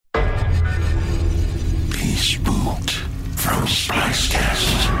spooked from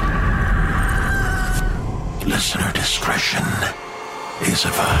Splicecast. Listener discretion is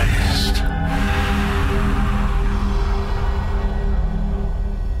advised.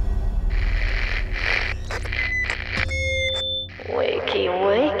 Wakey,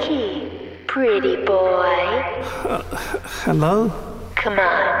 wakey, pretty boy. Hello? Come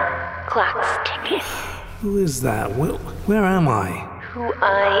on, clock's ticking. Who is that? Where am I? Who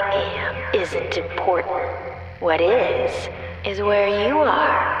I am isn't important. What is where you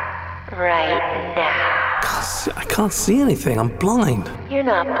are, right now. I can't see anything. I'm blind. You're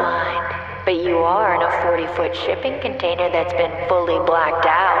not blind, but you are in a 40-foot shipping container that's been fully blacked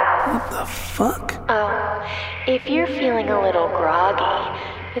out. What the fuck? Oh, if you're feeling a little groggy,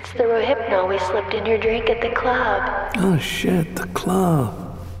 it's the Rohypnol we slipped in your drink at the club. Oh shit, the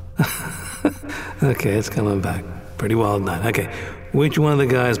club. Okay, it's coming back. Pretty wild night. Okay, which one of the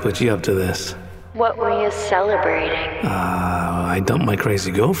guys put you up to this? What were you celebrating? I dumped my crazy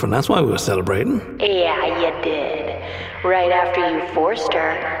girlfriend. That's why we were celebrating. Yeah, you did. Right after you forced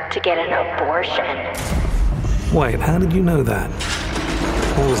her to get an abortion. Wait, how did you know that?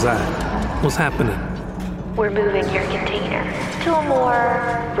 What was that? What's happening? We're moving your container to a more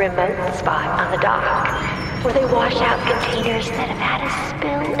remote spot on the dock where they wash out containers that have had a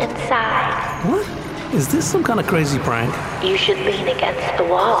spill inside. What? Is this some kind of crazy prank? You should lean against the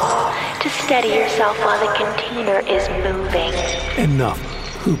wall to steady yourself while the container is moving. Enough.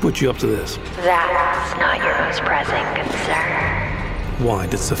 Who put you up to this? That's not your most pressing concern. Why,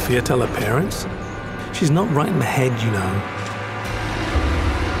 did Sophia tell her parents? She's not right in the head, you know.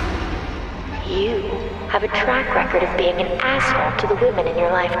 You have a track record of being an asshole to the women in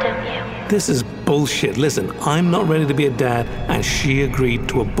your life, don't you? This is bullshit. Listen, I'm not ready to be a dad, and she agreed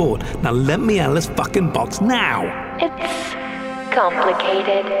to abort. Now let me out of this fucking box now! It's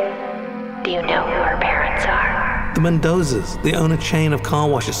complicated. Do you know who her parents are? The Mendozas. They own a chain of car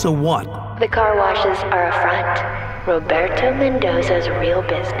washes, so what? The car washes are a front. Roberto Mendoza's real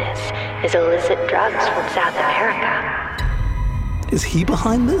business is illicit drugs from South America. Is he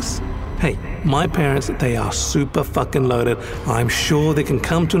behind this? Hey, my parents, they are super fucking loaded. I'm sure they can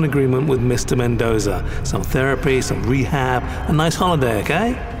come to an agreement with Mr. Mendoza. Some therapy, some rehab, a nice holiday,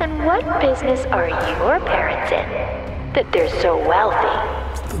 okay? And what business are your parents in that they're so wealthy?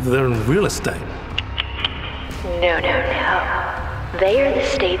 They're in real estate. No. They are the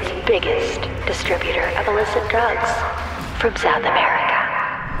state's biggest distributor of illicit drugs from South America.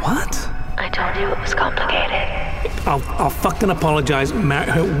 What? I told you it was complicated. I'll fucking apologize,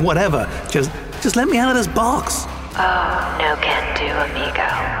 marry her, whatever. Just let me out of this box. Oh, no can do, amigo.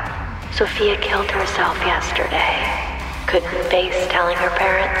 Sophia killed herself yesterday. Couldn't face telling her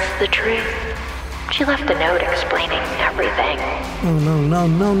parents the truth. She left a note explaining everything.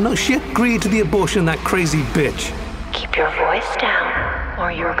 Oh, no. She agreed to the abortion, that crazy bitch. Keep your voice down,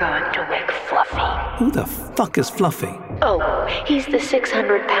 or you're going to wake Fluffy. Who the fuck is Fluffy? Oh, he's the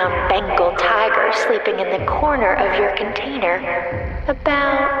 600-pound Bengal tiger sleeping in the corner of your container,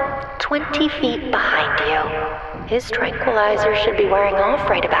 about 20 feet behind you. His tranquilizer should be wearing off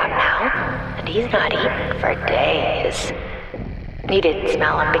right about now, and he's not eaten for days. You didn't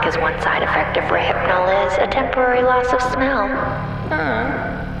smell him because one side effect of Rohypnol is a temporary loss of smell.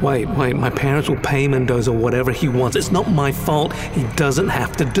 Wait, my parents will pay Mendoza whatever he wants. It's not my fault. He doesn't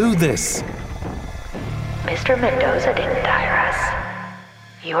have to do this. Mr. Mendoza didn't hire us.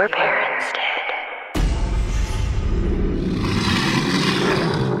 Your parents did.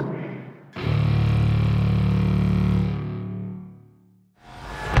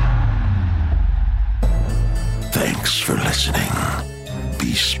 Thanks for listening.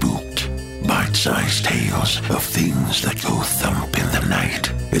 Be spooked. Bite-sized tales of things that go thump in the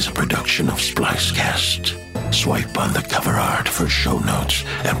night is a production of Splicecast. Swipe on the cover art for show notes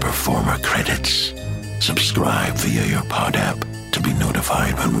and performer credits. Subscribe via your pod app to be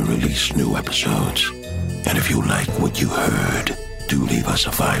notified when we release new episodes. And if you like what you heard, do leave us a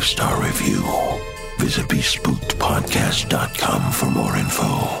 5-star review. Visit BeSpookedPodcast.com for more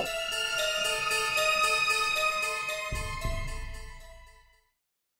info.